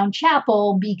at Brown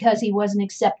Chapel because he wasn't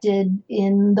accepted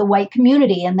in the white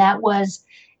community. And that was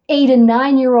 8 and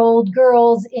 9-year-old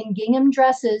girls in gingham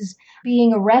dresses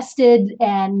being arrested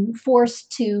and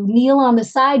forced to kneel on the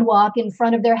sidewalk in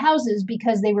front of their houses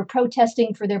because they were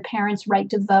protesting for their parents' right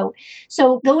to vote.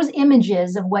 So those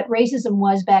images of what racism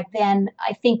was back then,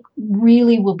 I think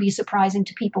really will be surprising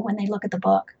to people when they look at the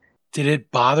book. Did it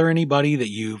bother anybody that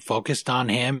you focused on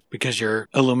him because you're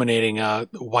illuminating a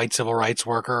white civil rights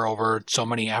worker over so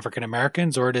many African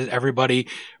Americans, or did everybody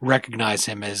recognize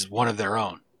him as one of their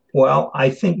own? Well, I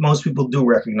think most people do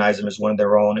recognize him as one of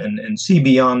their own and see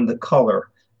beyond the color.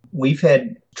 We've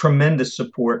had tremendous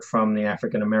support from the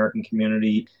African American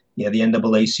community. Yeah, the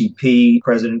NAACP,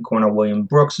 President Cornell William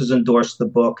Brooks has endorsed the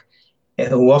book.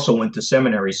 who also went to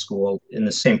seminary school in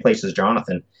the same place as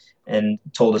Jonathan, and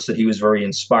told us that he was very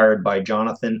inspired by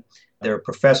Jonathan. There are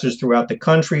professors throughout the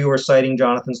country who are citing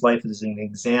Jonathan's life as an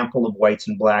example of whites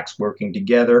and blacks working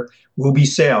together. Ruby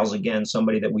Sales, again,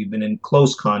 somebody that we've been in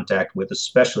close contact with,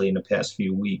 especially in the past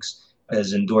few weeks,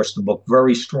 has endorsed the book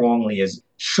very strongly as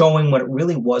showing what it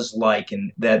really was like,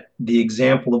 and that the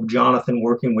example of Jonathan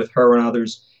working with her and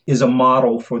others is a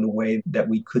model for the way that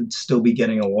we could still be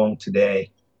getting along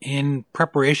today. In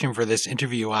preparation for this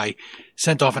interview, I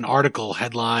sent off an article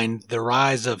headlined "The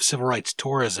Rise of Civil Rights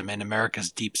Tourism in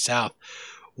America's Deep South."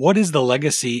 What is the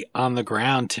legacy on the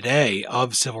ground today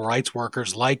of civil rights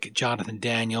workers like Jonathan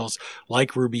Daniels,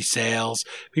 like Ruby Sales?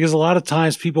 Because a lot of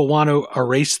times people want to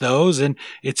erase those, and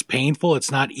it's painful.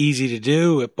 It's not easy to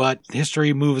do, but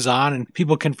history moves on and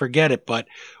people can forget it. But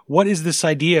what is this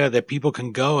idea that people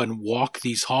can go and walk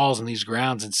these halls and these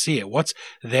grounds and see it? What's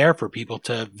there for people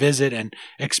to visit and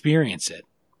experience it?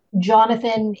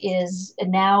 Jonathan is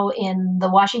now in the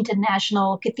Washington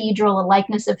National Cathedral, a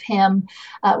likeness of him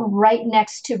right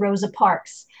next to Rosa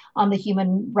Parks on the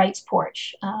Human Rights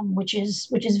Porch, which is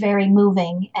very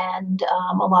moving. And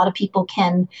a lot of people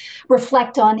can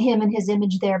reflect on him and his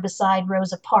image there beside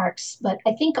Rosa Parks. But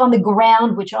I think on the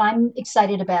ground, which I'm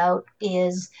excited about,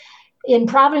 is in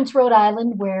Providence, Rhode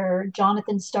Island, where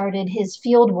Jonathan started his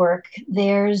field work.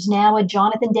 There's now a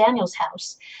Jonathan Daniels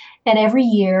House. And every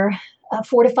year,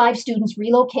 4 to 5 students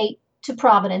relocate to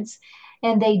Providence,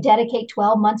 and they dedicate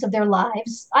 12 months of their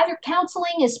lives, either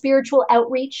counseling as spiritual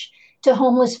outreach to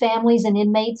homeless families and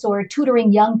inmates, or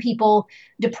tutoring young people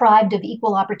deprived of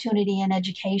equal opportunity and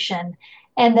education.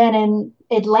 And then in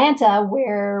Atlanta,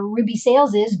 where Ruby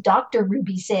Sales is, Dr.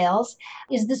 Ruby Sales,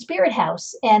 is the Spirit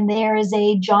House. And there is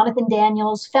a Jonathan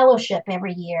Daniels Fellowship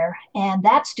every year. And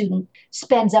that student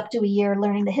spends up to a year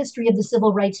learning the history of the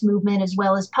civil rights movement as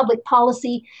well as public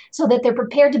policy, so that they're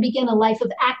prepared to begin a life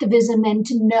of activism and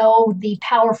to know the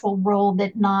powerful role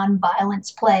that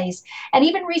nonviolence plays. And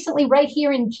even recently, right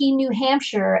here in Keene, New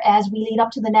Hampshire, as we lead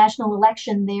up to the national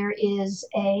election, there is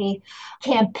a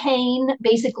campaign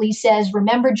basically says,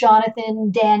 "Remember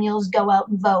Jonathan Daniels, go out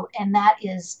and vote." And that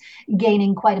is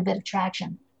gaining quite a bit of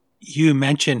traction. You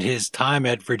mentioned his time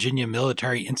at Virginia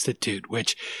Military Institute,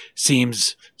 which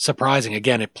seems surprising.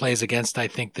 Again, it plays against, I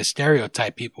think, the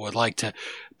stereotype people would like to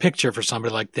picture for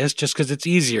somebody like this, just because it's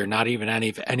easier, not even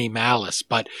any malice.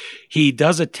 But he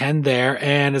does attend there,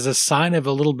 and as a sign of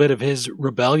a little bit of his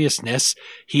rebelliousness,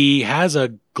 he has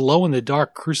a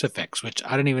glow-in-the-dark crucifix, which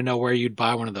I don't even know where you'd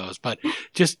buy one of those. But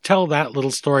just tell that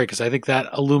little story, because I think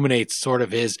that illuminates sort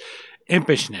of his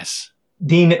impishness.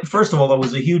 Dean, first of all, it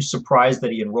was a huge surprise that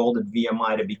he enrolled at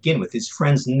VMI to begin with. His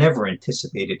friends never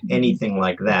anticipated anything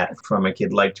like that from a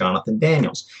kid like Jonathan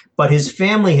Daniels. But his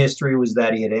family history was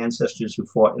that he had ancestors who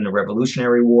fought in the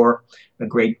Revolutionary War, a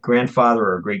great-grandfather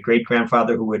or a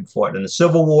great-great-grandfather who had fought in the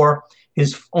Civil War.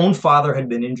 His own father had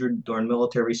been injured during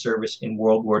military service in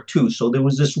World War II. So there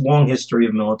was this long history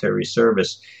of military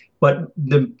service. But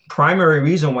the primary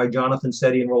reason why Jonathan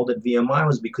said he enrolled at VMI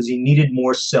was because he needed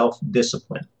more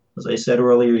self-discipline. As I said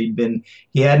earlier,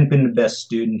 he hadn't been the best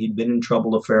student. He'd been in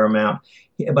trouble a fair amount,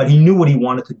 but he knew what he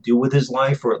wanted to do with his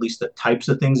life, or at least the types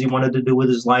of things he wanted to do with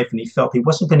his life. And he felt he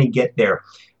wasn't going to get there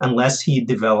unless he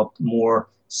developed more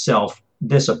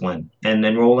self-discipline. And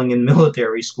enrolling in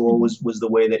military school was the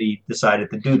way that he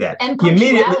decided to do that. And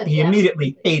he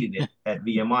immediately hated it at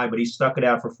VMI, but he stuck it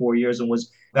out for 4 years and was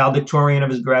valedictorian of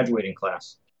his graduating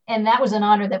class. And that was an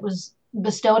honor that was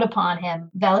bestowed upon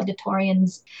him.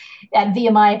 Valedictorians at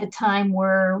VMI at the time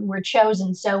were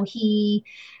chosen. So he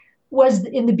was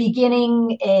in the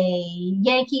beginning a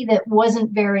Yankee that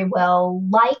wasn't very well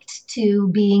liked to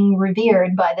being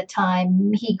revered by the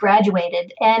time he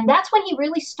graduated. And that's when he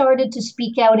really started to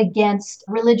speak out against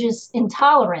religious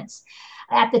intolerance.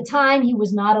 At the time, he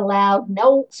was not allowed,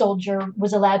 no soldier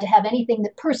was allowed to have anything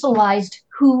that personalized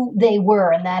who they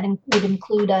were, and that would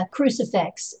include a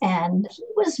crucifix. And he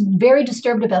was very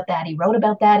disturbed about that. He wrote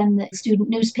about that in the student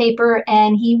newspaper,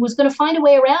 and he was going to find a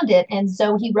way around it. And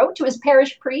so he wrote to his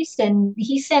parish priest, and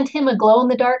he sent him a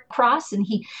glow-in-the-dark cross, and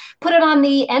he put it on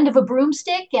the end of a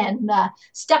broomstick and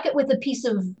stuck it with a piece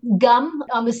of gum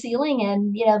on the ceiling.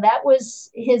 And, that was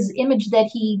his image that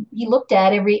he looked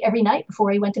at every night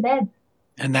before he went to bed.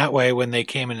 And that way, when they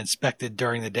came and inspected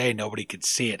during the day, nobody could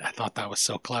see it. I thought that was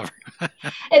so clever. And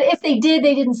if they did,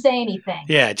 they didn't say anything.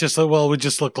 Yeah, it would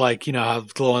just look like, how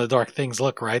glow-in-the-dark things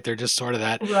look, right? They're just sort of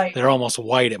that. Right. They're almost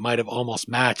white. It might have almost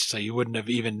matched, so you wouldn't have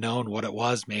even known what it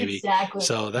was, maybe. Exactly.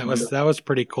 So that was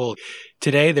pretty cool.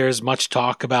 Today, there's much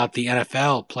talk about the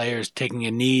NFL players taking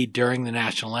a knee during the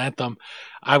national anthem.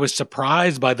 I was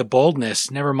surprised by the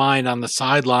boldness, never mind on the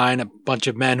sideline, a bunch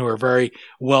of men who are very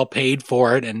well paid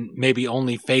for it and maybe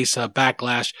only face a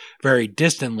backlash very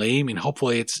distantly. I mean,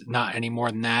 hopefully it's not any more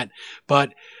than that.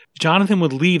 But Jonathan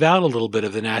would leave out a little bit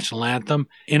of the national anthem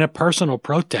in a personal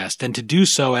protest, and to do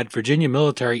so at Virginia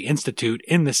Military Institute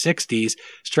in the 60s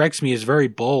strikes me as very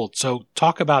bold. So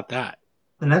talk about that.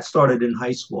 And that started in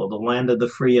high school, the land of the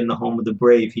free and the home of the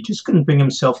brave. He just couldn't bring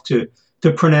himself to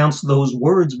pronounce those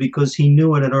words because he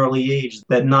knew at an early age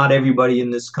that not everybody in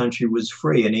this country was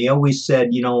free. And he always said,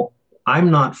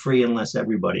 I'm not free unless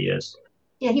everybody is.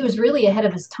 Yeah, he was really ahead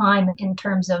of his time in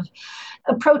terms of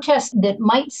a protest that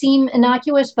might seem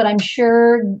innocuous, but I'm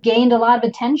sure gained a lot of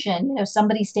attention.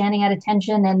 Somebody standing at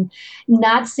attention and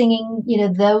not singing,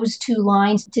 those two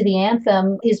lines to the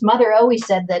anthem. His mother always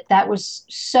said that was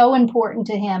so important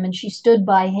to him, and she stood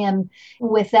by him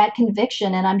with that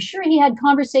conviction. And I'm sure he had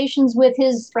conversations with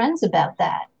his friends about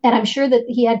that. And I'm sure that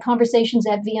he had conversations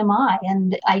at VMI,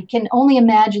 and I can only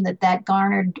imagine that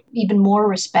garnered even more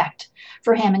respect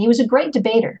for him. And he was a great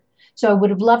debater. So I would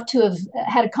have loved to have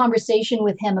had a conversation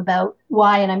with him about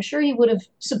why, and I'm sure he would have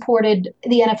supported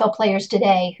the NFL players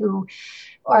today who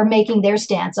are making their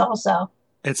stance also.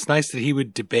 It's nice that he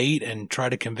would debate and try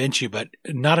to convince you, but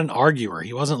not an arguer.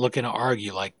 He wasn't looking to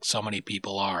argue like so many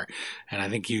people are. And I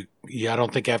think I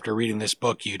don't think after reading this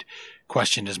book, you'd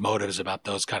question his motives about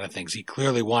those kind of things. He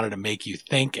clearly wanted to make you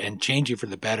think and change you for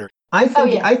the better. I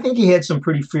think he had some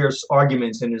pretty fierce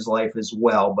arguments in his life as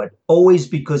well, but always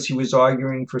because he was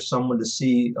arguing for someone to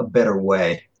see a better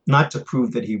way, not to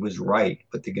prove that he was right,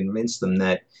 but to convince them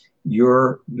that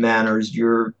your manners,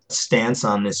 your stance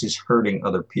on this is hurting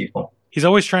other people. He's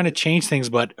always trying to change things,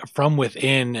 but from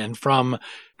within and from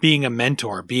being a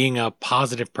mentor, being a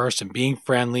positive person, being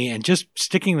friendly, and just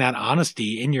sticking that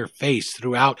honesty in your face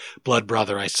throughout Blood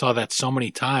Brother. I saw that so many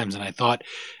times, and I thought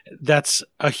that's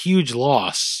a huge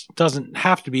loss. Doesn't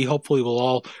have to be. Hopefully we'll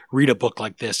all read a book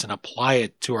like this and apply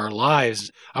it to our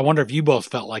lives. I wonder if you both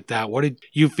felt like that. What did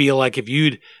you feel like if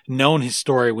you'd known his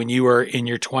story when you were in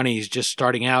your 20s, just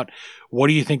starting out? What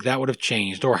do you think that would have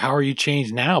changed? Or how are you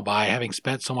changed now by having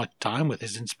spent so much time with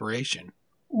his inspiration?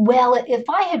 Well, if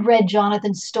I had read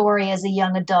Jonathan's story as a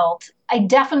young adult, I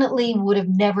definitely would have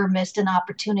never missed an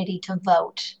opportunity to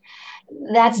vote.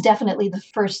 That's definitely the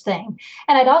first thing.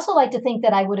 And I'd also like to think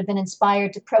that I would have been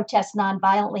inspired to protest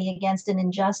nonviolently against an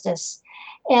injustice.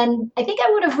 And I think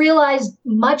I would have realized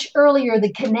much earlier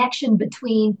the connection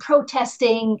between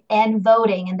protesting and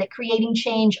voting, and that creating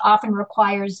change often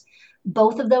requires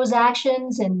both of those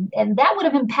actions. And that would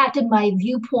have impacted my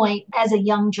viewpoint as a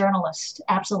young journalist.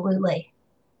 Absolutely.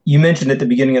 You mentioned at the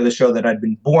beginning of the show that I'd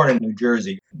been born in New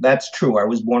Jersey. That's true. I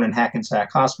was born in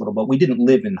Hackensack Hospital, but we didn't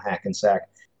live in Hackensack.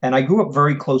 And I grew up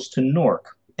very close to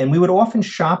Newark. And we would often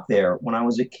shop there when I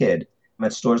was a kid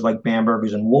at stores like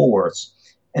Bamberger's and Woolworths.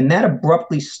 And that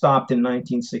abruptly stopped in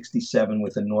 1967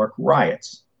 with the Newark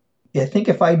riots. I think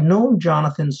if I'd known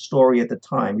Jonathan's story at the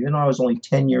time, even though I was only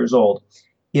 10 years old,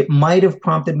 it might have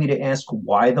prompted me to ask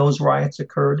why those riots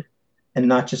occurred, and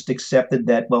not just accepted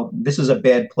that, well, this is a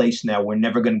bad place now. We're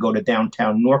never going to go to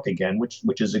downtown Newark again,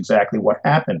 which is exactly what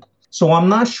happened. So I'm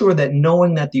not sure that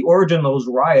knowing that the origin of those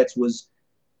riots was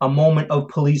a moment of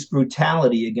police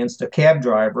brutality against a cab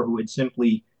driver who had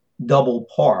simply double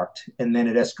parked, and then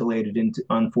it escalated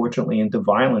unfortunately into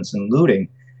violence and looting.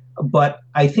 But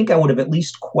I think I would have at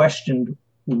least questioned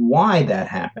why that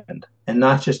happened, and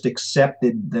not just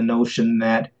accepted the notion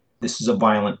that this is a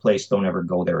violent place, don't ever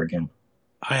go there again.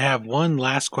 I have one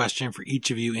last question for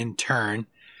each of you in turn.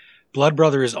 Blood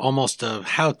Brother is almost a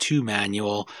how-to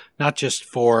manual, not just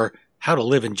for how to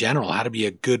live in general, how to be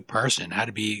a good person, how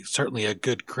to be certainly a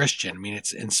good Christian. I mean,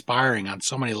 it's inspiring on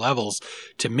so many levels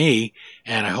to me,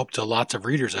 and I hope to lots of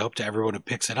readers. I hope to everyone who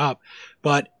picks it up.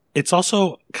 But it's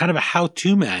also kind of a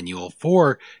how-to manual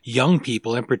for young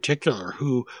people in particular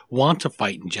who want to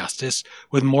fight injustice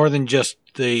with more than just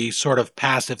the sort of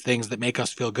passive things that make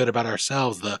us feel good about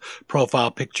ourselves, the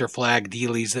profile picture flag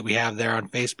dealies that we have there on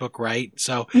Facebook, right?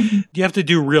 So you have to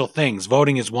do real things.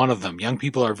 Voting is one of them. Young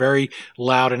people are very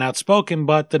loud and outspoken,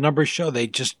 but the numbers show they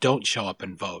just don't show up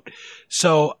and vote.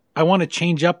 So I want to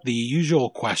change up the usual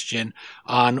question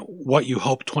on what you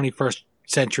hope 21st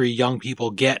century young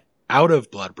people get out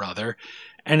of Blood Brother,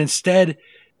 and instead,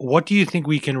 what do you think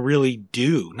we can really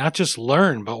do? Not just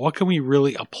learn, but what can we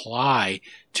really apply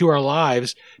to our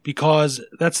lives? Because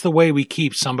that's the way we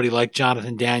keep somebody like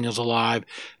Jonathan Daniels alive.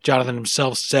 Jonathan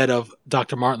himself said of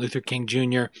Dr. Martin Luther King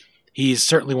Jr., He's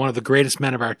certainly one of the greatest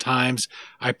men of our times.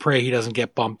 I pray he doesn't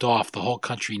get bumped off. The whole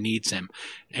country needs him.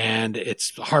 And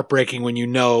it's heartbreaking when you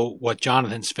know what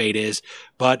Jonathan's fate is,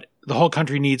 but the whole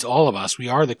country needs all of us. We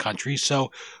are the country.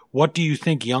 So what do you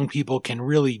think young people can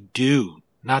really do,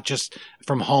 not just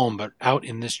from home, but out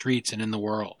in the streets and in the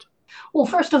world? Well,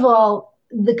 first of all,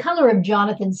 the color of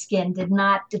Jonathan's skin did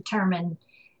not determine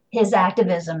his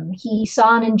activism. He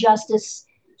saw an injustice,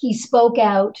 he spoke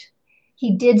out,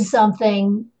 he did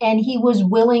something, and he was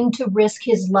willing to risk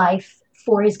his life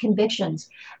for his convictions.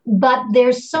 But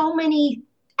there's so many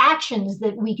actions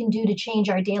that we can do to change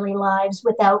our daily lives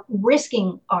without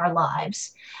risking our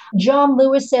lives. John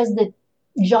Lewis says that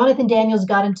Jonathan Daniels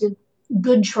got into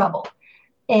good trouble.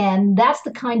 And that's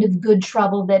the kind of good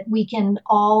trouble that we can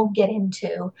all get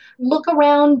into. Look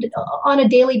around on a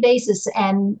daily basis,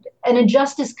 and an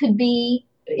injustice could be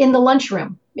in the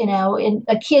lunchroom, in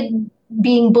a kid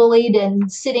being bullied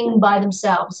and sitting by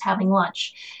themselves having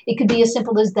lunch. It could be as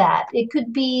simple as that. It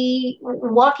could be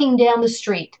walking down the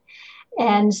street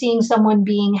and seeing someone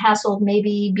being hassled,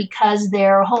 maybe because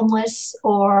they're homeless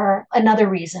or another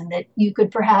reason that you could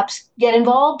perhaps get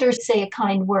involved or say a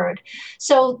kind word.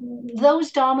 So those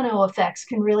domino effects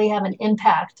can really have an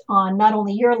impact on not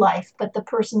only your life, but the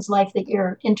person's life that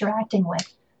you're interacting with.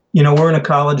 We're in a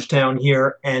college town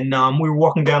here, and we were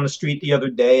walking down the street the other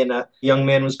day, and a young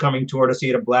man was coming toward us. He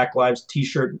had a Black Lives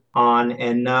t-shirt on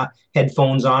and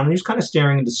headphones on, and he was kind of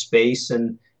staring into space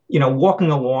and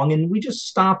walking along, and we just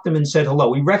stopped him and said hello.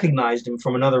 We recognized him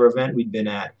from another event we'd been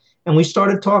at, and we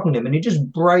started talking to him, and he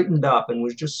just brightened up and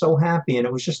was just so happy. And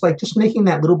it was just like just making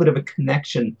that little bit of a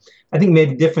connection, I think, made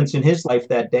a difference in his life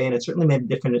that day, and it certainly made a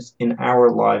difference in our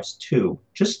lives too.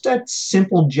 Just that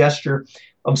simple gesture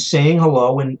of saying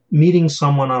hello and meeting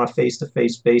someone on a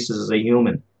face-to-face basis as a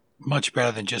human. Much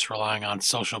better than just relying on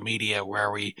social media,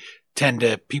 where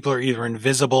people are either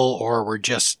invisible or we're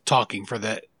just talking for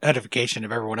the edification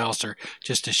of everyone else or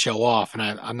just to show off. And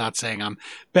I'm not saying I'm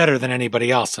better than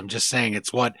anybody else. I'm just saying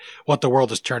it's what the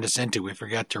world has turned us into. We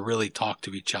forget to really talk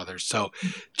to each other. So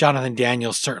Jonathan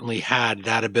Daniels certainly had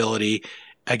that ability.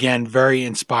 Again, very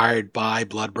inspired by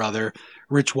Blood Brother.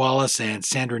 Rich Wallace and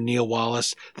Sandra Neal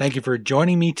Wallace, thank you for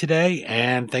joining me today,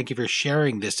 and thank you for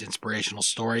sharing this inspirational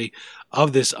story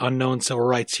of this unknown civil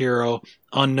rights hero,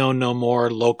 unknown no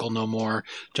more, local no more.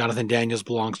 Jonathan Daniels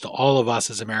belongs to all of us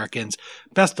as Americans.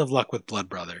 Best of luck with Blood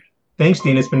Brother. Thanks,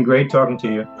 Dean. It's been great talking to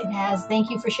you. It has. Thank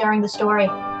you for sharing the story.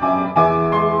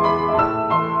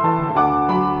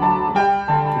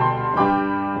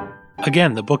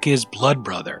 Again, the book is Blood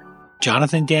Brother,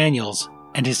 Jonathan Daniels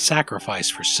and his sacrifice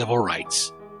for civil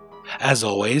rights. As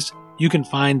always, you can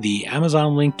find the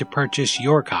Amazon link to purchase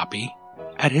your copy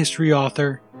at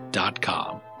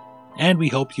historyauthor.com. And we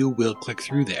hope you will click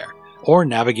through there or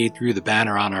navigate through the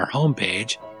banner on our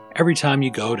homepage every time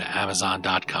you go to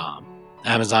Amazon.com.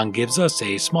 Amazon gives us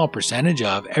a small percentage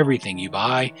of everything you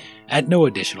buy at no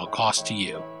additional cost to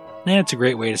you, and it's a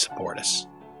great way to support us.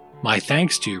 My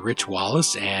thanks to Rich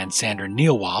Wallace and Sandra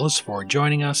Neal Wallace for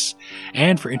joining us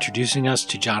and for introducing us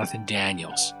to Jonathan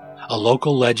Daniels, a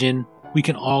local legend we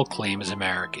can all claim as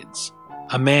Americans.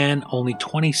 A man only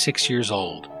 26 years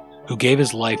old who gave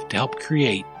his life to help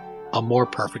create a more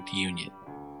perfect union.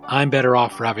 I'm better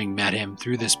off for having met him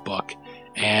through this book,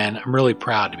 and I'm really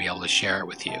proud to be able to share it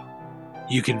with you.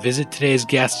 You can visit today's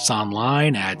guests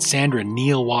online at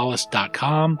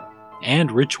sandranealwallace.com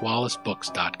and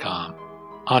richwallacebooks.com.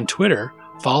 On Twitter,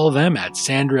 follow them at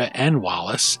Sandra N.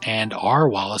 Wallace and R.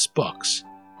 Wallace Books.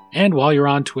 And while you're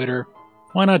on Twitter,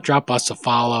 why not drop us a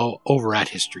follow over at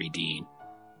History Dean?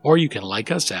 Or you can like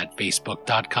us at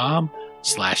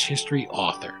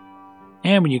facebook.com/historyauthor.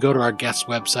 And when you go to our guests'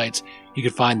 websites, you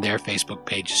can find their Facebook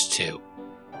pages too.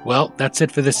 Well, that's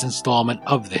it for this installment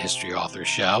of the History Author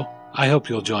Show. I hope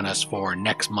you'll join us for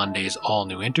next Monday's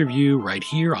all-new interview right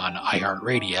here on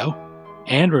iHeartRadio.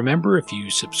 And remember, if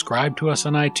you subscribe to us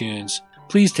on iTunes,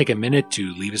 please take a minute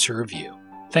to leave us a review.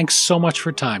 Thanks so much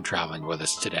for time traveling with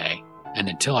us today. And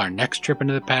until our next trip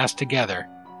into the past together,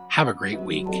 have a great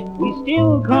week. We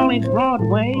still call it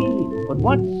Broadway, but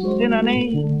what's in a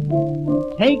name?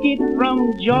 Take it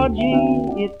from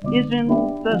Georgie, it isn't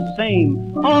the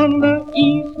same. On the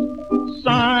east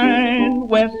side,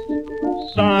 west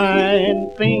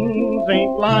side, things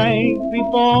ain't like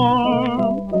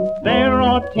before. There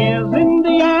are tears in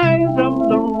the eyes of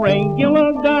the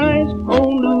regular guys. Oh,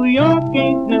 New York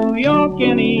ain't New York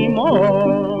anymore.